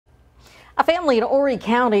A family in Horry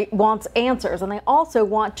County wants answers, and they also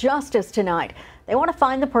want justice tonight. They want to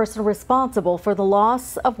find the person responsible for the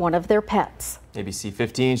loss of one of their pets. ABC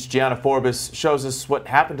 15's JoAnn shows us what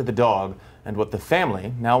happened to the dog and what the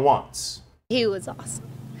family now wants. He was awesome.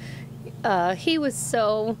 He was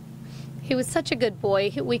such a good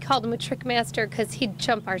boy. We called him a trick master because he'd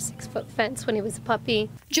jump our 6-foot fence when he was a puppy.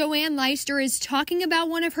 JoAnn Luyster is talking about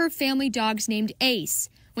one of her family dogs named Ace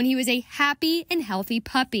when he was a happy and healthy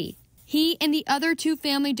puppy. He and the other 2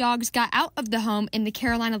 family dogs got out of the home in the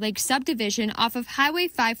Carolina Lake subdivision off of Highway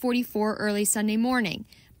 544 early Sunday morning,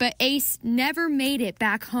 but Ace never made it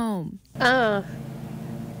back home.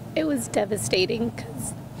 It was devastating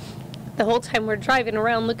because the whole time we're driving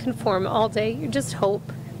around looking for him all day, you just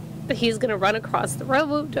hope that he's going to run across the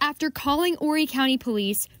road. After calling Horry County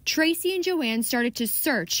police, Tracy and JoAnn started to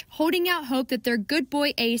search, holding out hope that their good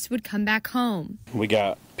boy Ace would come back home. We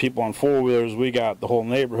got people on 4-wheelers, we got the whole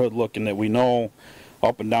neighborhood looking that we know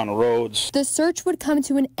up and down the roads. The search would come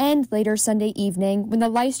to an end later Sunday evening when the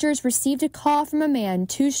Leysters received a call from a man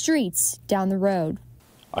 2 streets down the road.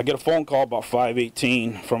 I get a phone call about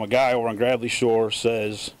 5:18 from a guy over on Gravely Shore,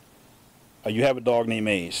 says, you have a dog named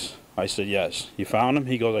Ace? I said, yes. You found him?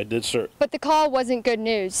 He goes, I did, sir. But the call wasn't good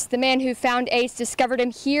news. The man who found Ace discovered him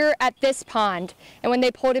here at this pond. And when they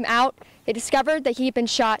pulled him out, they discovered that he'd been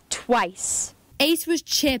shot twice. Ace was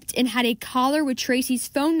chipped and had a collar with Tracy's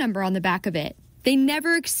phone number on the back of it. They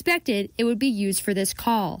never expected it would be used for this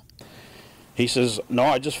call. He says, no,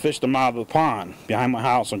 I just fished him out of the pond behind my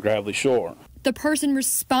house on Gravely Shore. The person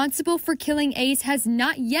responsible for killing Ace has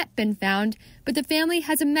not yet been found, but the family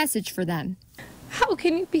has a message for them. How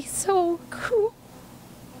can you be so cruel?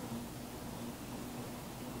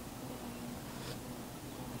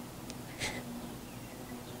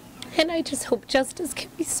 And I just hope justice can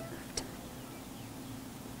be served.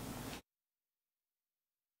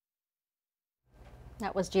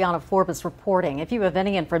 That was JoAnn reporting. If you have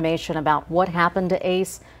any information about what happened to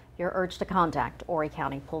Ace, you're urged to contact Horry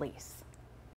County Police.